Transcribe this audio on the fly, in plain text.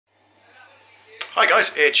Hi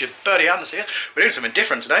guys, it's your buddy Anders here. We're doing something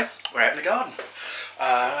different today. We're out in the garden.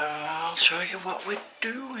 I'll show you what we're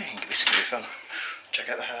doing. This is going to be fun. Check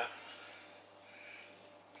out the hair.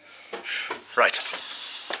 Right.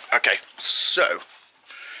 Okay, so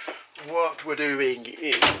what we're doing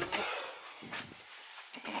is...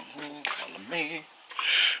 Follow me.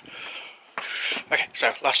 Okay,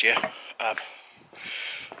 so last year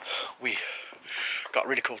we got a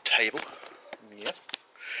really cool table. Yeah.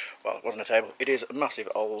 Well, it wasn't a table, it is a massive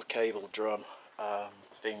old cable drum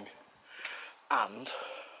thing, and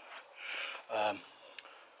it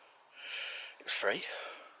was free.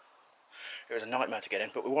 It was a nightmare to get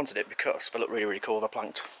in, but we wanted it because they look really, really cool. They're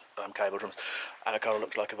planked cable drums, and it kind of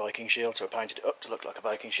looks like a Viking Shield, so we painted it up to look like a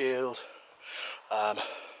Viking Shield. And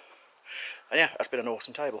yeah, that's been an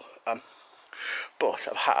awesome table. But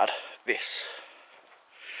I've had this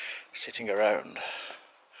sitting around,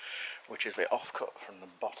 which is the offcut from the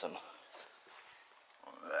bottom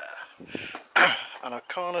there, and I've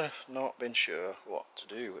kind of not been sure what to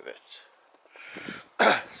do with it.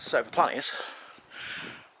 So the plan is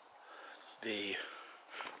the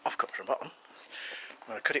offcut from the bottom, I'm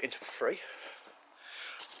going to cut it into 3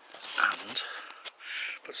 and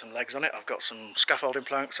put some legs on it. I've got some scaffolding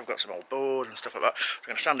planks, I've got some old board and stuff like that. I'm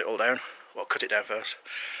going to sand it all down, well, cut it down first,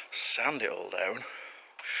 sand it all down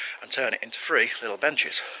and turn it into 3 little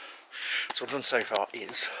benches. So what I've done so far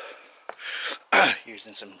is,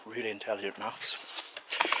 using some really intelligent maths,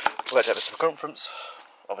 worked out the circumference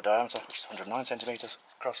of a diameter, which is 109 centimetres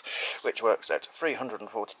across, which works out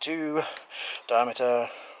 342 diameter,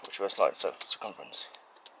 which was like, so circumference,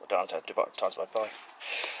 or diameter divided times by pi.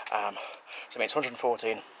 So it means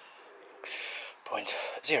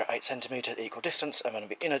 114.08 centimetre equal distance, and then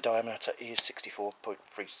the inner diameter is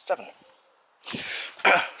 64.37.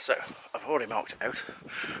 So I've already marked it out.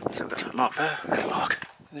 So we've got a mark there, we've got a mark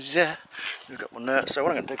there, we've got one there. So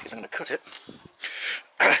what I'm going to do is I'm going to cut it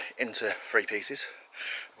into 3 pieces.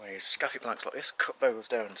 I'm going to use scaffy planks like this, cut those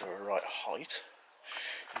down to the right height,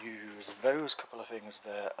 use those couple of things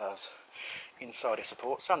there as inside a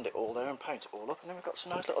support, sand it all there and paint it all up, and then we've got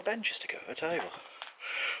some nice little benches to go for a table.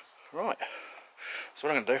 Right, so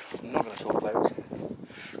what I'm going to do, I'm not going to talk loads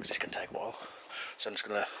because this can take a while, so I'm just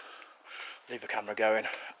going to leave the camera going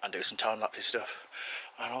and do some time-lapse stuff,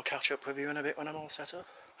 and I'll catch up with you in a bit when I'm all set up.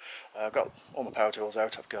 I've got all my power tools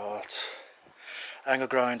out. I've got angle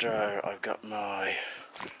grinder, I've got my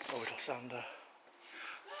orbital sander.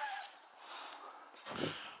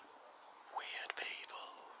 Weird people,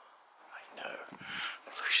 I know.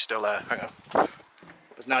 She's still there, hang on.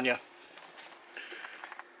 There's Nanya.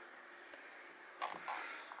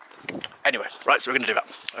 Anyway, right, so we're going to do that.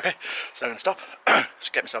 Okay, so I'm going to stop,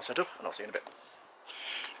 get myself set up, and I'll see you in a bit.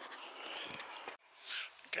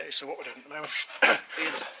 Okay, so what we're doing at the moment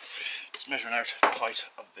is just measuring out the height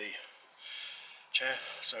of the chair.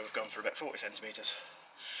 So we've gone for about 40 centimetres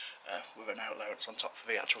with an allowance on top of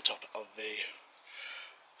the actual top of the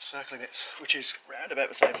circling bits, which is round about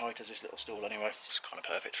the same height as this little stool anyway. It's kind of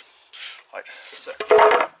perfect height. So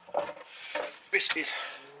this is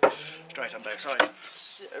straight on both sides.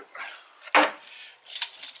 So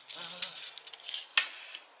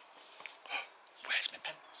where's my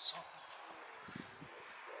pencil?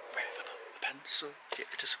 Where have I put the pencil? Here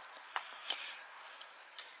it is.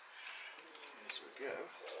 As we go.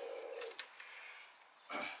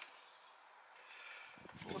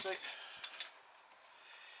 40. 40.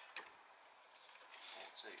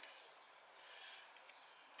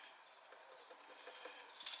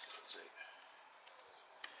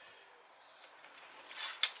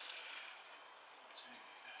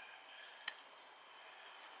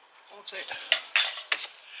 40. 40.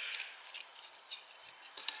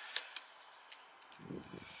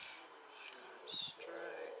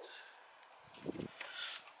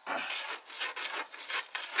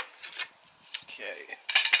 Okay,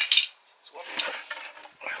 so what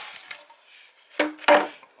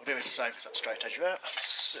I'll do is the same because that's straight edge there.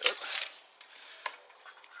 So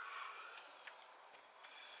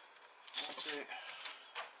 40,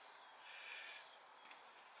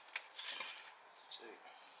 2.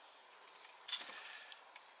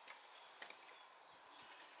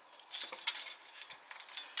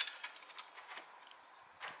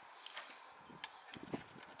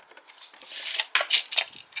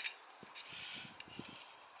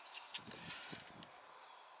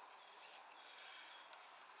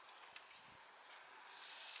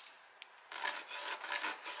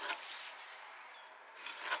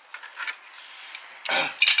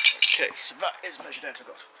 Okay, so that is measured out. I've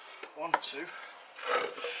got 1, 2,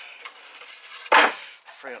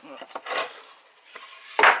 3 on that,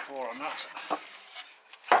 4 on that.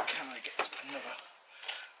 Can I get another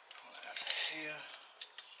here.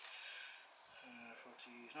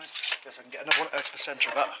 49. Guess I can get another one out of the centre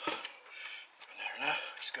of that. There and there.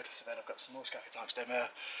 It's good. So then I've got some more scaffold planks down there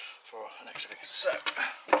for an extra thing. So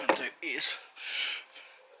what I'm going to do is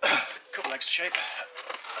a couple legs to shape.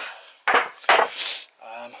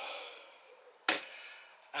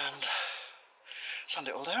 And sand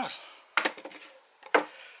it all down.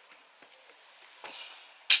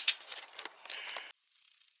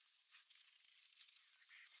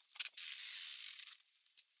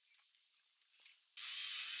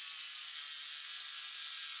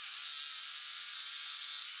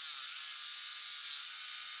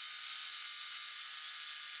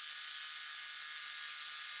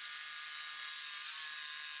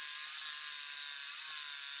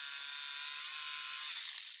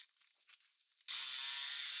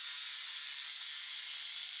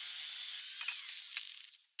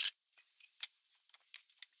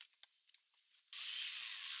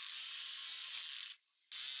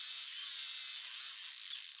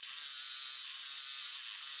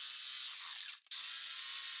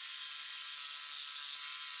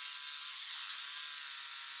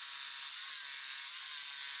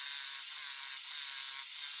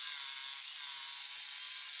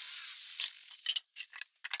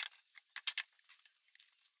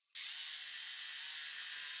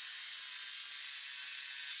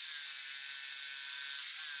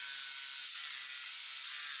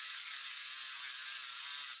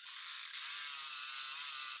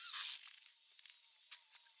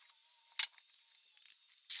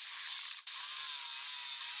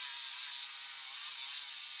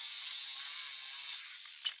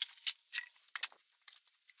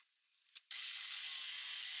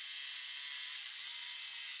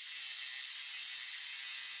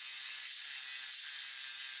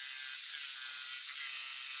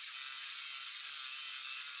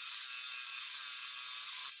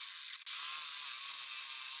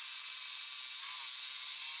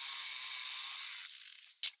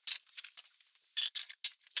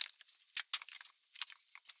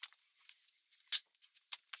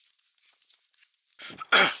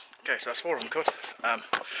 Okay, so that's 4 of them cut.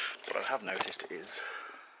 What I have noticed is,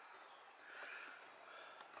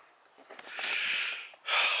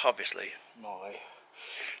 obviously, my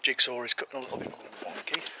jigsaw is cutting a little bit more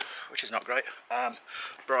wonky, which is not great. But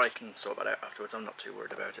I can sort that out afterwards. I'm not too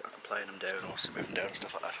worried about it. I can plane them down or move them down and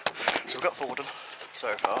stuff like that. So we've got 4 of them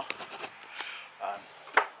so far.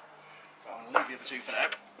 So I'm going to leave the other 2 for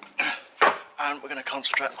now. And we're going to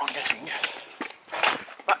concentrate on getting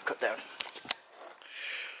that cut down.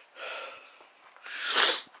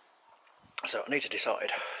 So I need to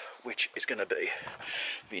decide which is going to be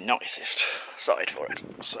the nicest side for it.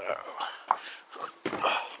 So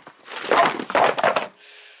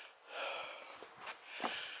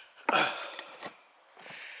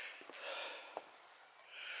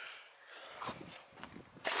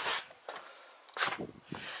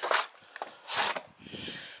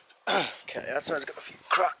okay, that side's got a few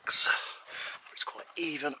cracks, but it's quite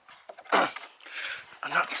even.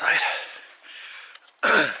 And that side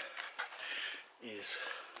is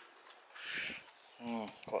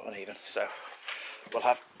quite uneven, so we'll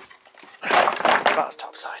have that's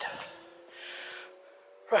top side.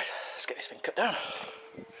 Right, let's get this thing cut down.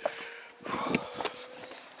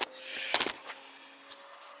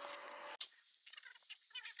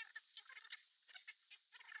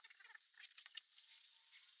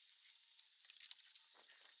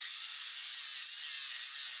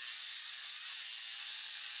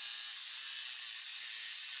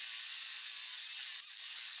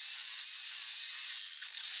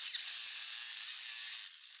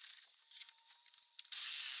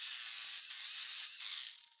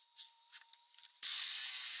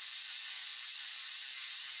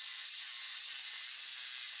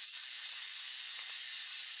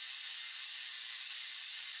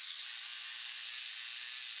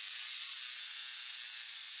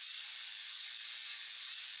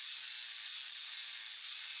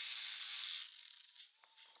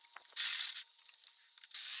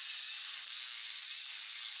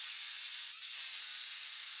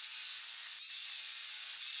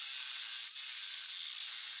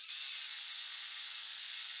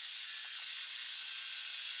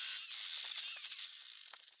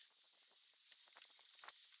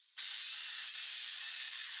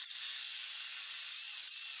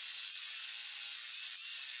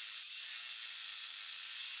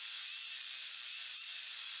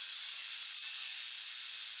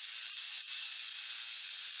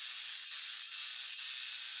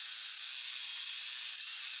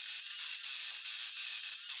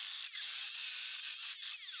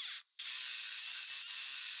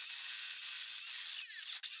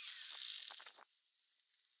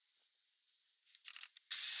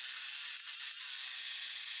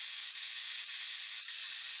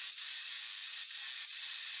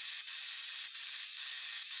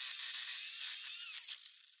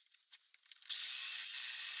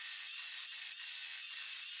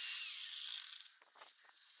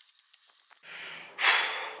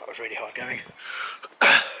 was really hard going.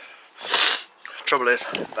 Trouble is,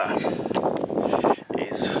 that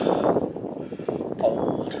is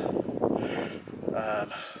old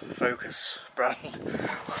Focus brand.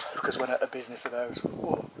 Focus went out of business about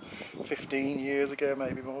 15 years ago,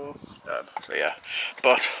 maybe more. So yeah,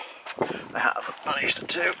 but I have managed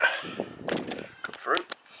to cut through.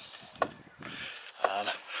 I'm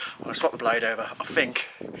going to swap the blade over. I think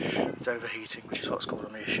it's overheating, which is what's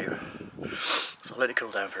causing the issue. So I'll let it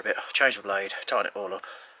cool down for a bit, change the blade, tighten it all up,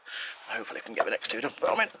 and hopefully I can get the next two done.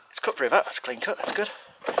 But I mean, it's cut through that, it's a clean cut, that's good.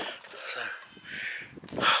 So,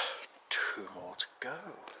 2 more to go.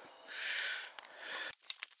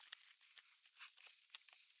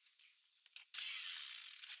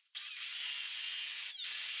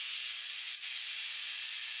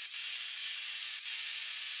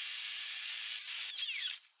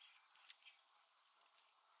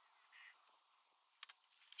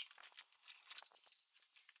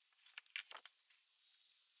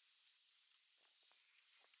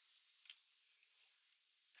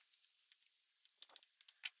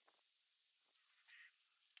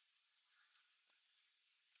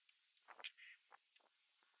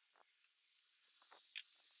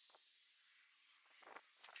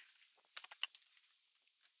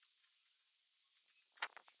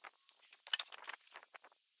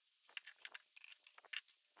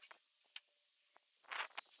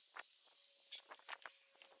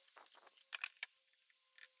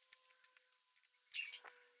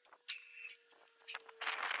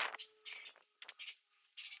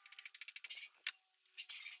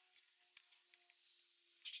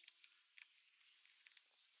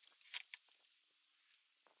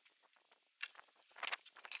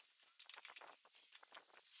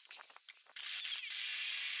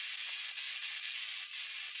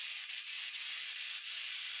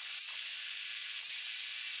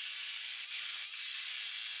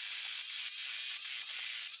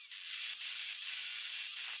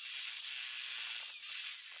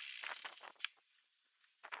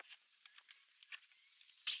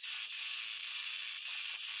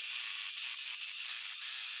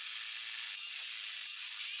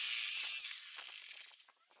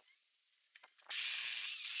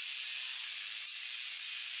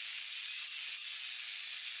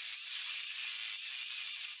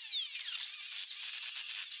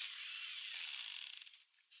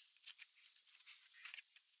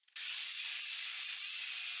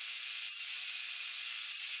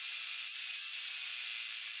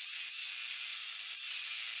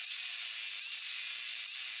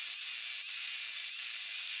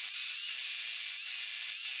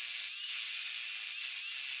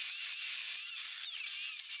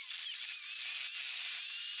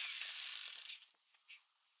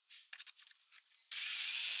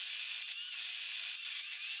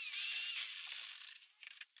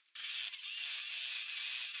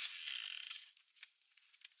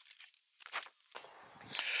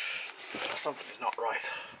 Something is not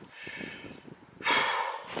right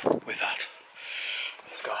with that.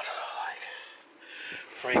 It's got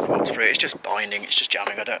like 3/4 through. It's just binding, it's just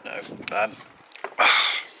jamming, I don't know.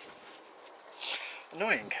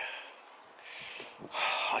 Annoying.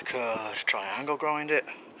 I could try and angle grind it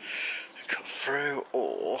and cut through,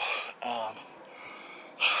 or I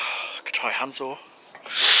could try a handsaw.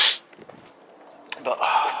 But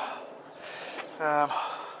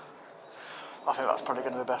I think that's probably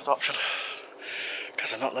going to be the best option,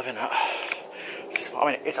 because I'm not loving that. I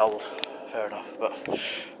mean, it's old, fair enough, but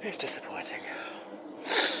it's disappointing.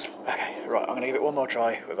 Okay, right, I'm going to give it one more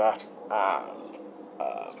try with that,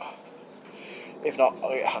 and if not,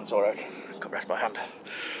 I'll get a handsaw out, cut rest by hand.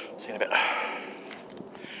 See you in a bit.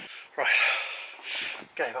 Right,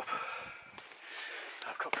 gave up.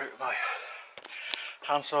 I've cut through with my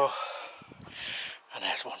handsaw, and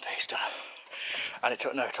there's one piece done. And it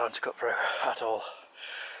took no time to cut through at all.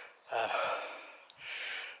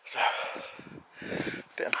 So,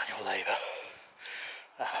 bit of manual labour,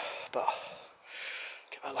 but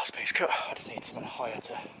get that last piece cut. I just need something higher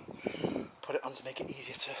to put it on to make it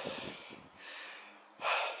easier to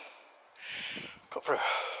cut through.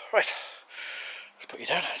 Right, let's put you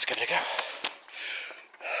down, let's give it a go.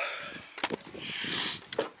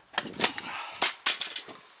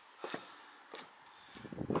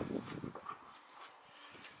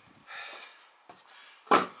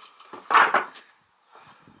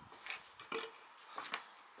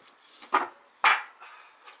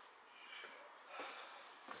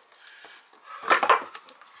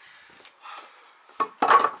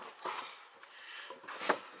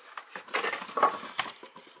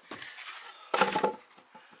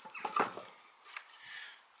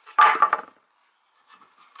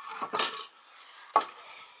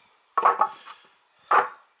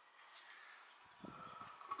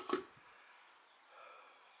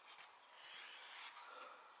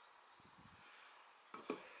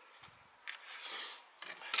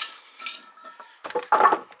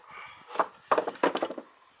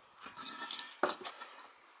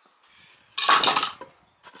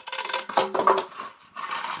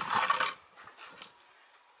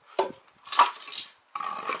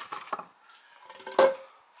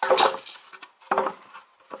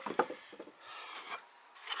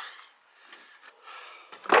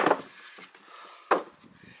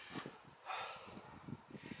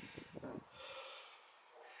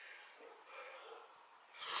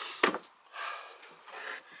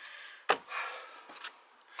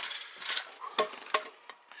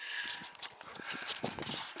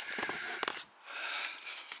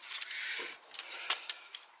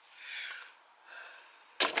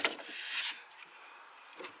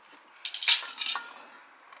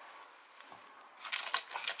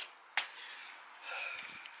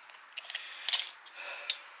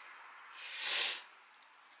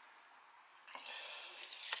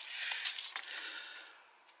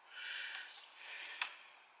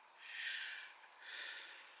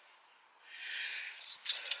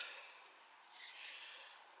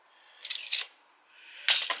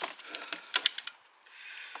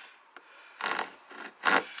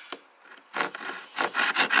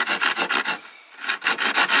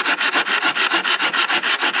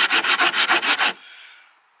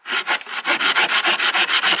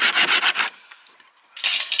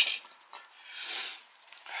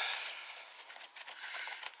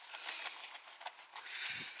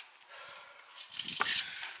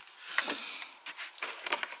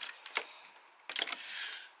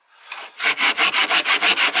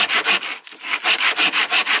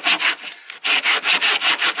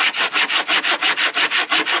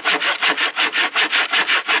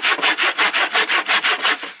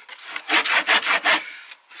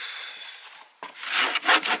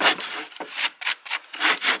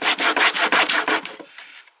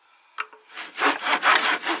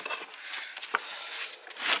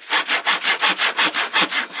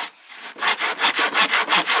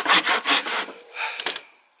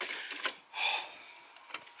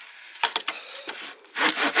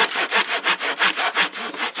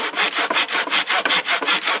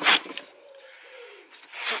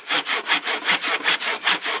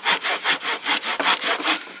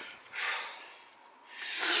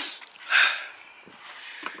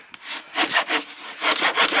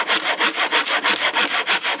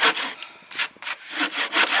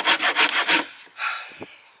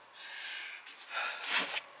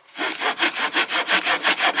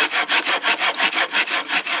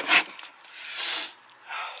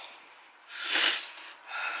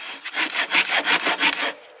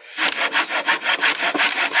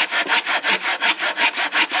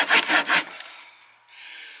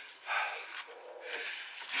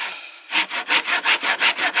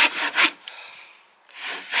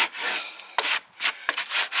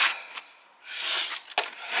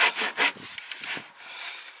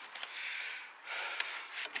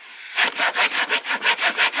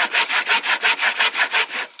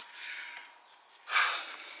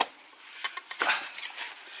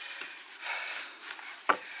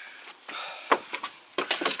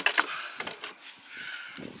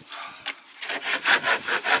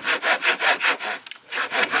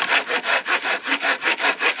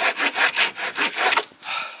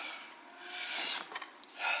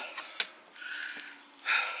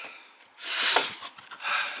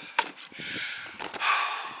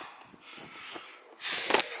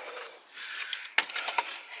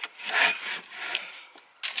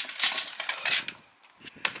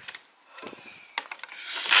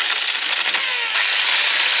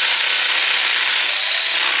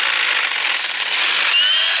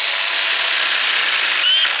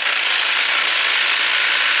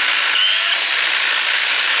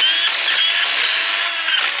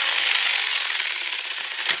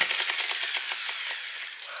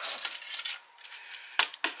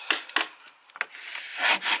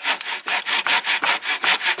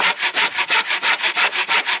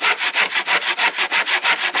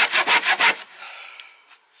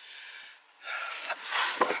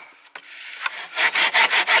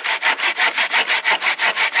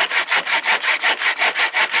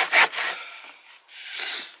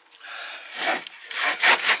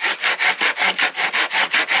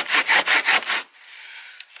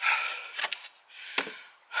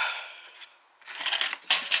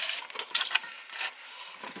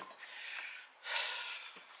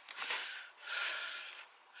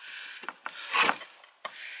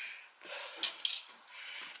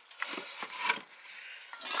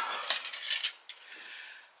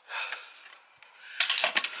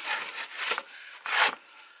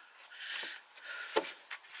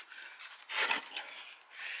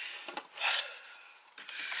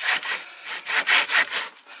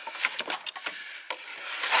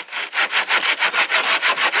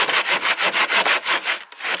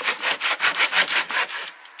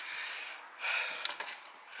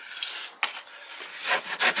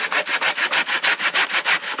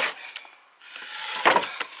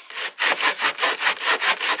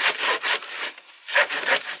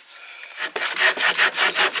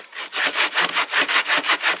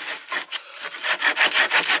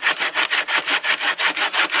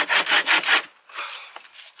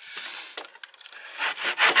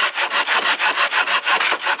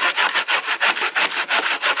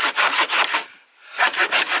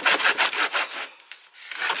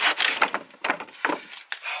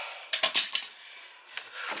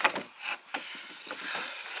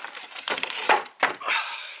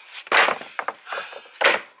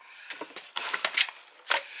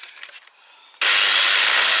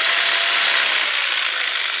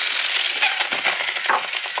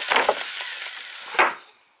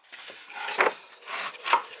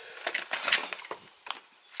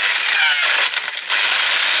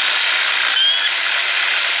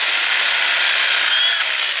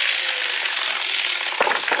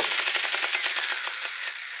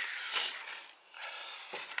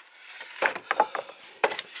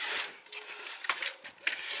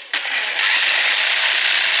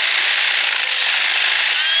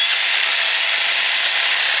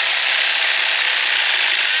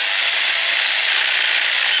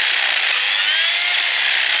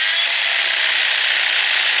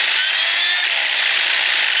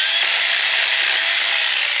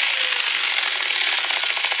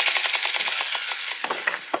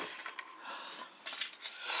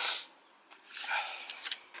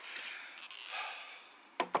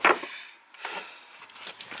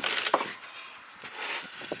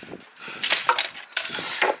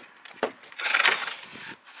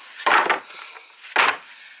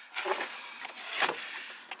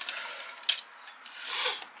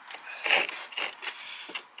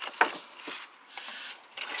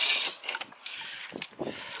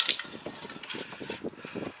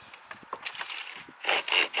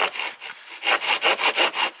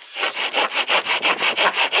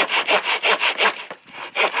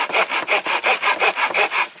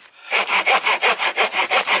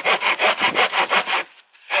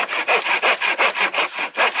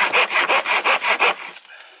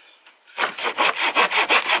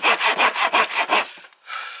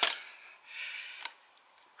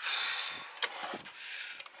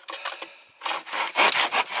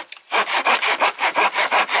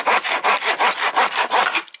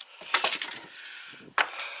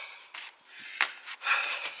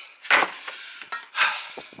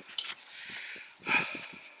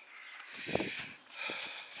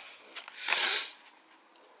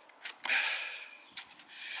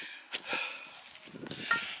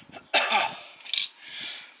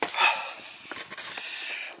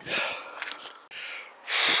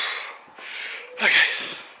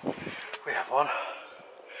 one.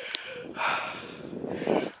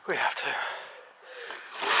 We have two.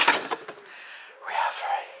 We have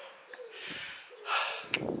three.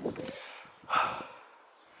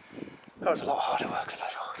 That was a lot harder work than I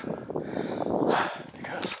thought.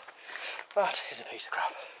 Because that is a piece of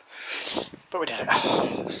crap. But we did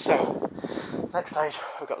it. So, next stage,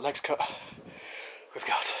 we've got legs cut. We've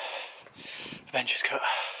got the benches cut.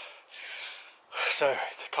 So,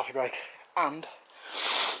 it's a coffee break and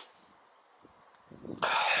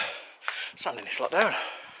sanding this lot down.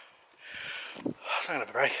 So I'm going to have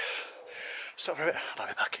a break, stop for a bit, and I'll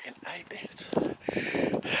be back in a bit.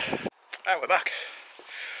 And we're back.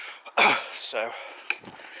 So,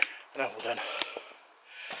 now we're done.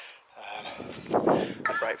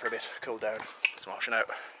 I'll break for a bit, cool down, some washing out.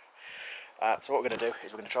 So what we're going to do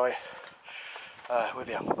is we're going to try with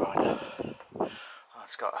the angle grinder.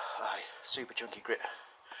 It's got a super chunky grit.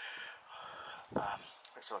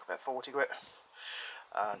 It's like about 40 grit.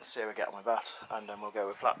 And see how we get on with that, and then we'll go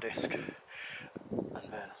with flat disc,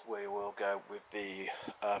 and then we will go with the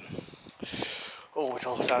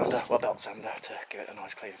orbital sander, well, belt sander, to give it a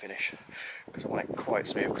nice clean finish, because I want it quite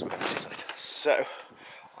smooth because we're going to sit on it. So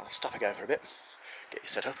I'll stop again for a bit, get you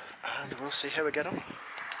set up, and we'll see how we get on.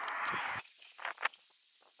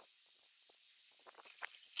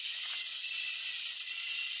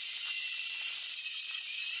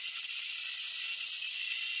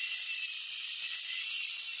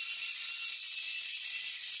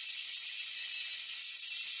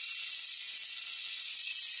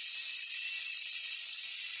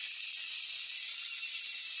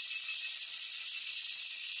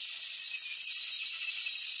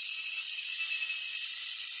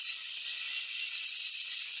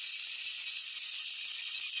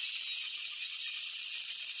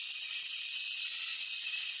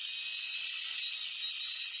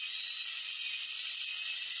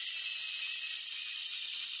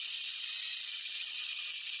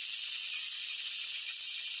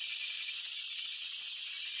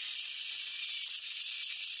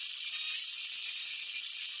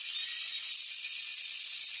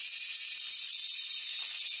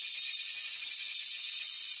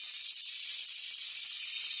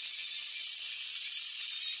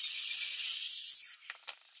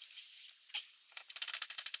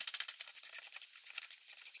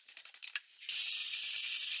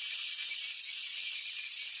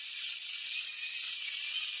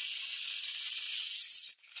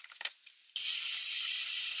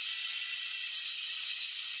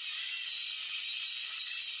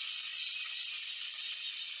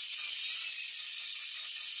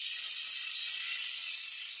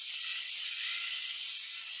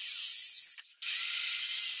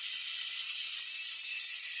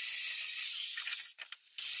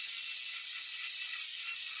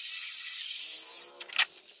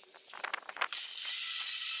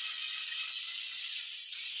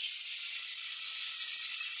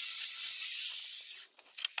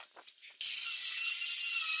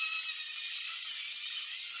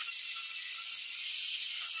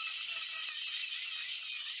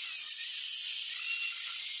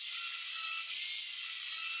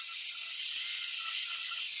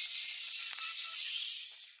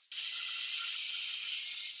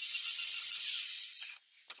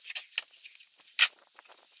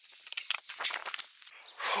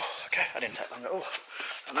 Okay, I didn't take long at all,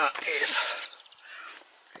 and that is,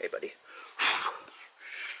 hey buddy,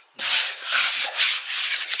 nice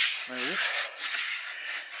and smooth.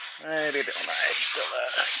 Maybe a bit on that edge still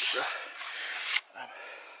there.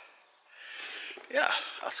 Yeah,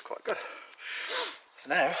 that's quite good. So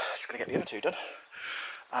now, I'm just going to get the other two done,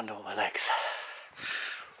 and all my legs.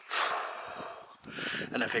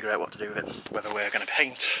 And then figure out what to do with it, whether we're going to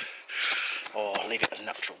paint, or leave it as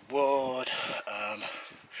natural wood.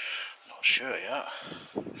 Not sure yet.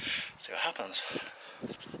 See what happens.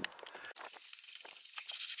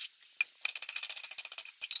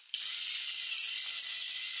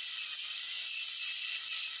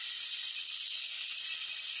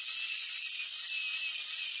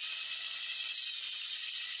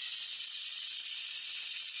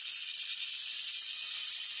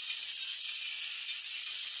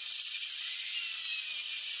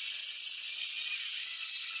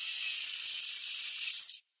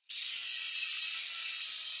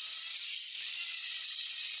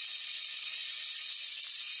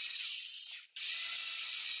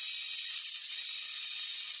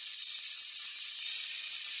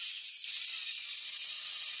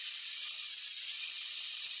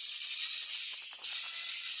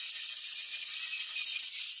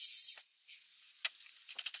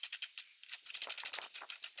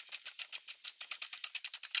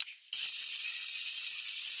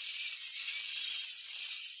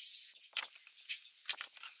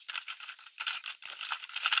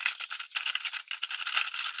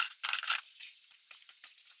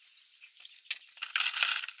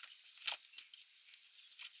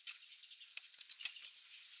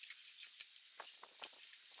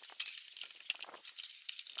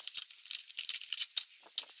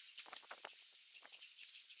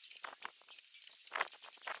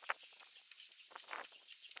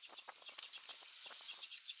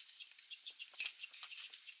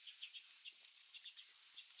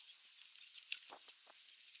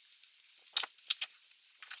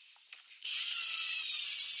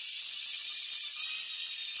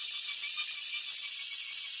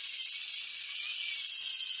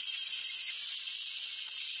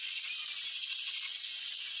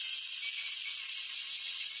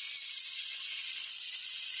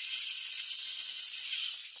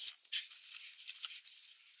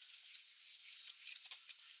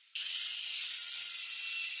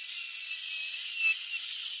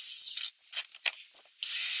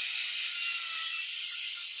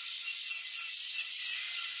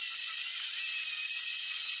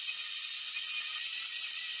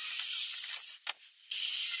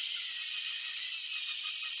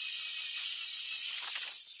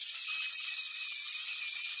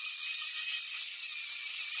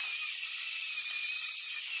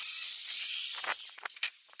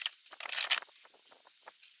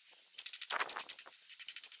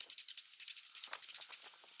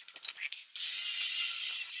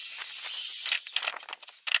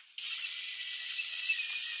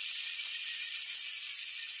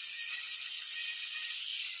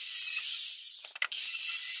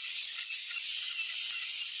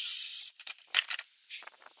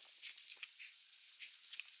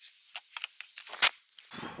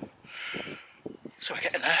 So we're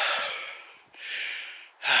getting there.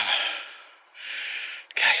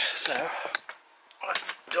 Okay, so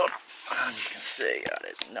that's done, and you can see that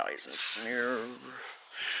it's nice and smooth.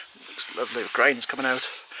 Looks lovely with grains coming out.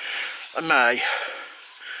 I may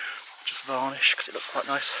just varnish because it looked quite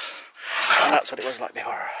nice, and that's what it was like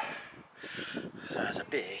before. So there's a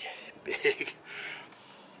big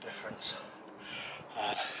difference.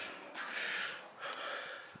 I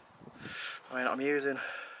mean, I'm using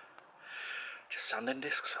just sanding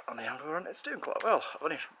discs on the handle, and it's doing quite well. I've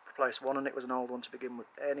only replaced one, and it was an old one to begin with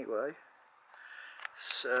anyway.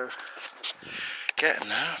 So, getting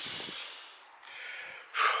there.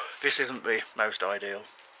 This isn't the most ideal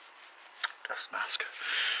dust mask,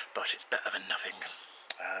 but it's better than nothing.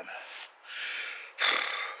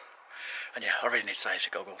 And yeah, I really need safety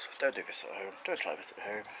goggles. Don't do this at home. Don't try this at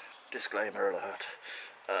home. Disclaimer alert.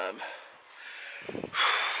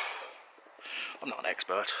 I'm not an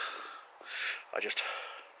expert. I just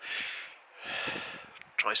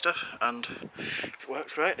try stuff, and if it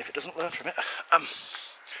works, great. If it doesn't, learn from it.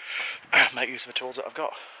 Make use of the tools that I've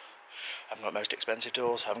got. I haven't got the most expensive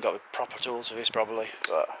tools. I haven't got the proper tools for this probably,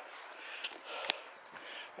 but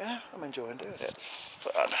yeah, I'm enjoying doing it. It's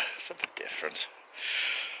fun. Something different.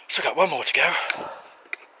 So I've got one more to go.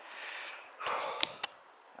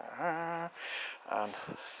 And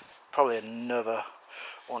probably another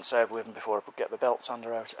once over with them before I get the belt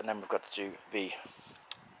sander out, and then we've got to do the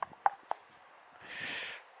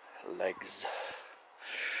legs.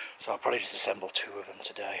 So I'll probably just assemble 2 of them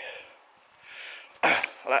today.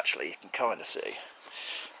 Well, actually, you can kind of see.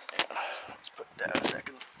 Let's put it down a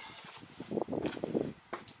second.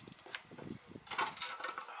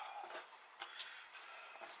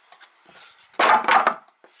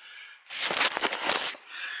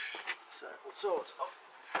 So we'll sort of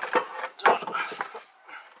done.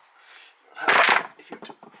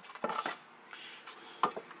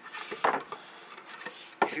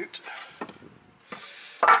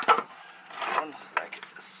 One like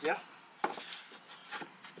this, yeah.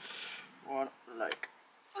 One like.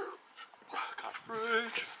 Can't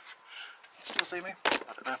reach. Still see me? I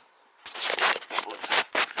don't know.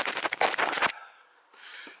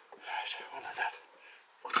 Right, one like that.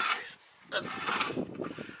 One like this. And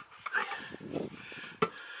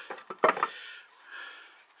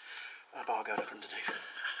a bar going up underneath.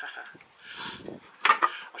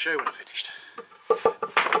 I'll show you when I'm finished.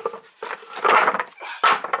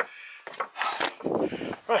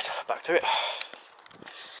 Right, back to it.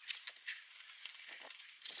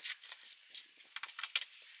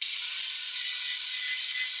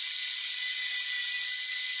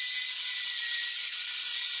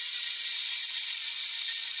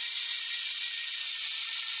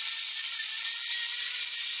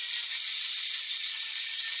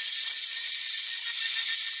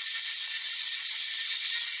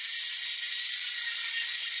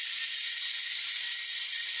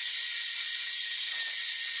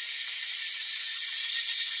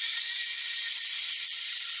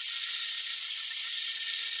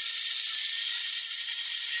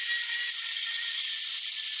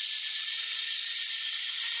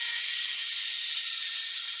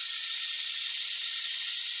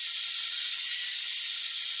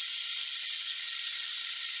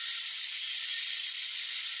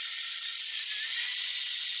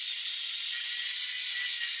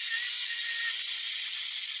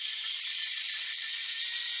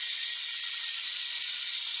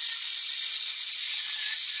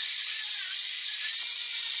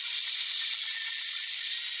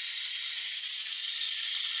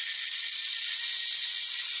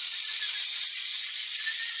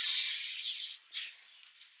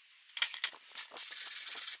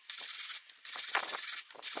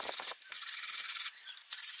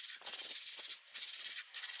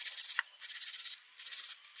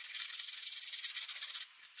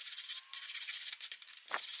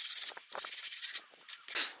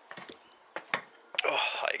 Oh,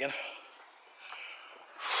 hi again.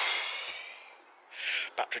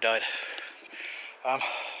 Battery died.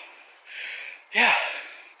 Yeah.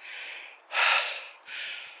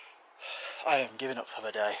 I am giving up for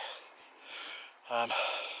the day. So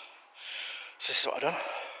this is what I've done.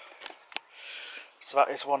 So that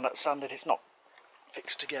is one that's sanded. It's not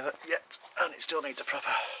fixed together yet. and it still needs a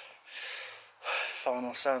proper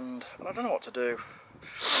final sand, and I don't know what to do.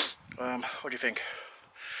 What do you think?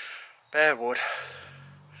 Bare wood,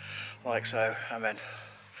 like so, and then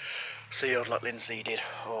sealed like Lindsay did,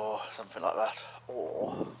 or something like that,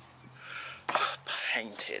 or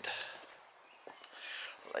painted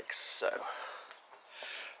like so.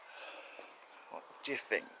 What do you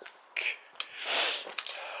think?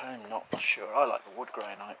 I'm not sure. I like the wood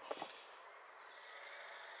grain on it.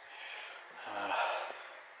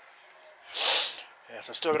 Yeah,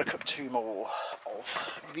 so I've still got to cut 2 more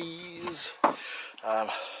of these.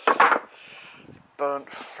 Burnt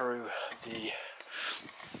through the...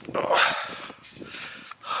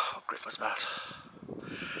 what grit was that?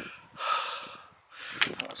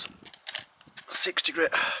 That was 60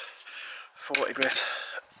 grit, 40 grit,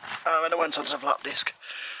 and I went onto the flat disc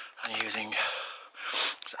and using,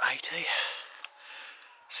 was it 80?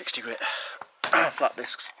 60 grit flat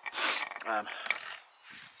discs, and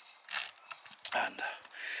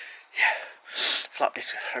yeah, flat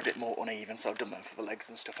discs are a bit more uneven, so I've done them for the legs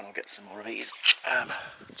and stuff, and I'll get some more of these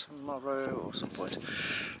tomorrow or some point.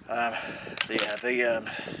 So yeah, the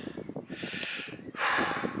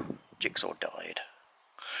jigsaw died.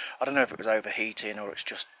 I don't know if it was overheating or it's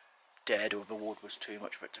just dead, or the wood was too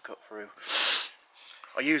much for it to cut through.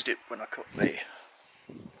 I used it when I cut the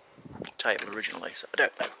table originally, so I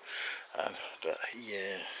don't know. But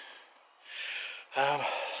yeah.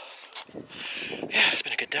 Yeah, it's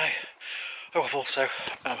been a good day. Oh, I've also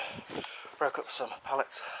broke up some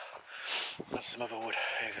pallets and some other wood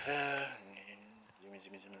over there.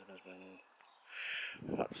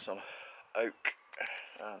 That's some oak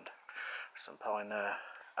and some pine there,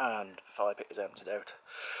 and the fire pit is emptied out.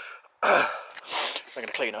 So I'm going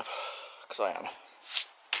to clean up, because I am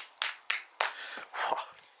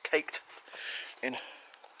caked in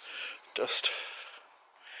dust.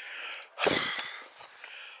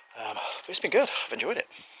 But it's been good, I've enjoyed it.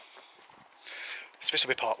 So this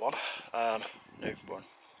will be part 1, no one.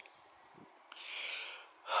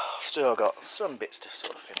 Still got some bits to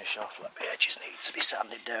sort of finish off, like the edges need to be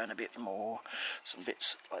sanded down a bit more. Some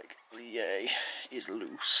bits like the yay is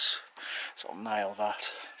loose, so I'll nail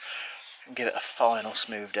that and give it a final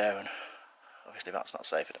smooth down. Obviously that's not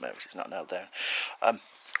safe at the moment because it's not nailed down.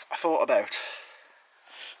 I thought about,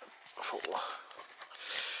 for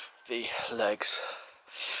the legs,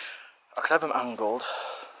 I could have them angled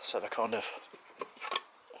so they're kind of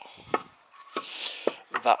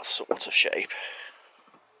that sort of shape,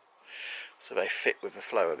 so they fit with the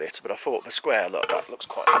flow of it, but I thought the square look, that looks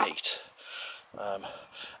quite neat, and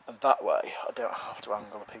that way I don't have to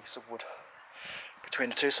angle a piece of wood between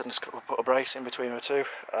the two, so I'm just going to put a brace in between the two.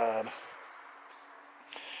 I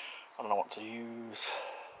don't know what to use.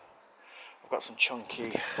 I've got some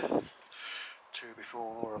chunky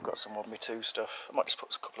 2x4, I've got some 1x2 stuff. I might just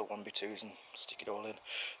put a couple of 1x2s and stick it all in.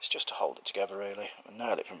 It's just to hold it together really, and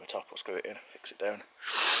nail it from the top or screw it in, fix it down.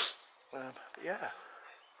 But yeah,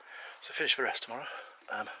 so finish the rest tomorrow.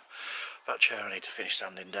 That chair I need to finish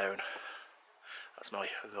sanding down. That's my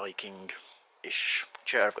Viking-ish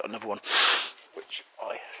chair. I've got another one which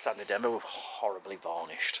I sanded down. They were horribly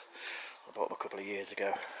varnished. I bought them a couple of years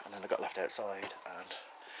ago, and then they got left outside, and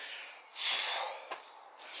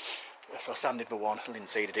so I sanded the one,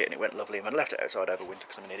 linseeded it, and it went lovely, and then left it outside over winter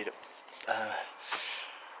because I needed it. So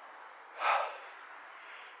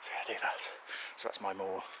yeah, I do that. So that's my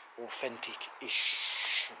more authentic-ish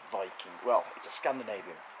Viking. Well, it's a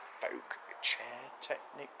Scandinavian folk chair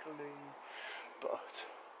technically, but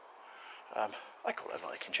I call it a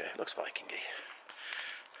Viking chair. It looks Vikingy.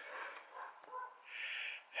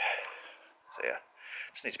 So yeah,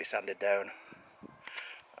 just needs to be sanded down.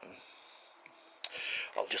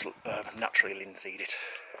 I'll just naturally linseed it.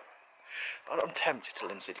 I'm tempted to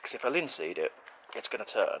linseed it, because if I linseed it, it's going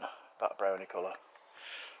to turn that browny colour,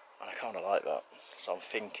 and I kind of like that. So I'm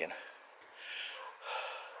thinking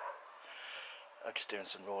of just doing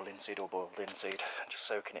some raw linseed or boiled linseed and just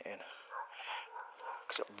soaking it in,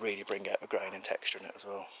 because it'll really bring out the grain and texture in it as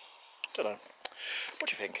well. Don't know. What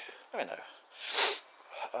do you think? Let me know.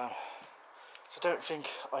 So I don't think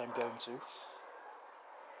I am going to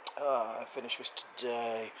finish this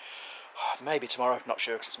today. Maybe tomorrow, not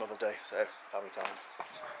sure, because it's Mother's Day, so family time.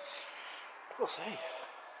 We'll see.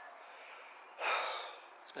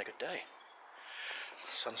 It's been a good day.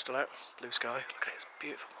 The sun's still out, blue sky, look at it, it's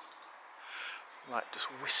beautiful. Like just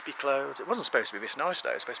wispy clouds. It wasn't supposed to be this nice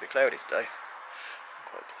today, it was supposed to be cloudy today. I'm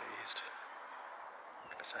quite pleased.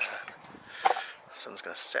 Because the sun's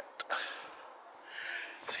going to set.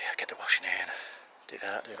 So yeah, get the washing in, do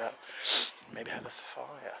that, maybe have a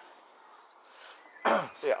fire.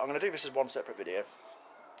 So yeah, I'm going to do this as one separate video.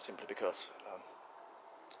 simply because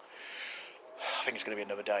I think it's going to be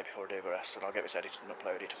another day before I do the rest, and I'll get this edited and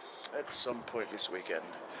uploaded at some point this weekend.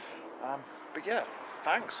 But yeah,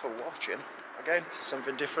 thanks for watching. Again, this is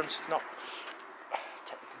something different. It's not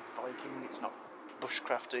technically Viking, it's not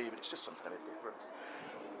bushcrafty, but it's just something a bit different.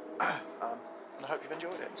 And I hope you've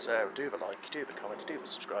enjoyed it. So do the like, do the comment, do the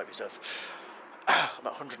subscribe stuff. I'm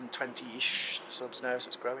at 120-ish subs now, so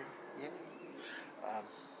it's growing. Yay.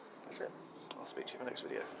 That's it. I'll speak to you in the next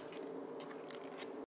video.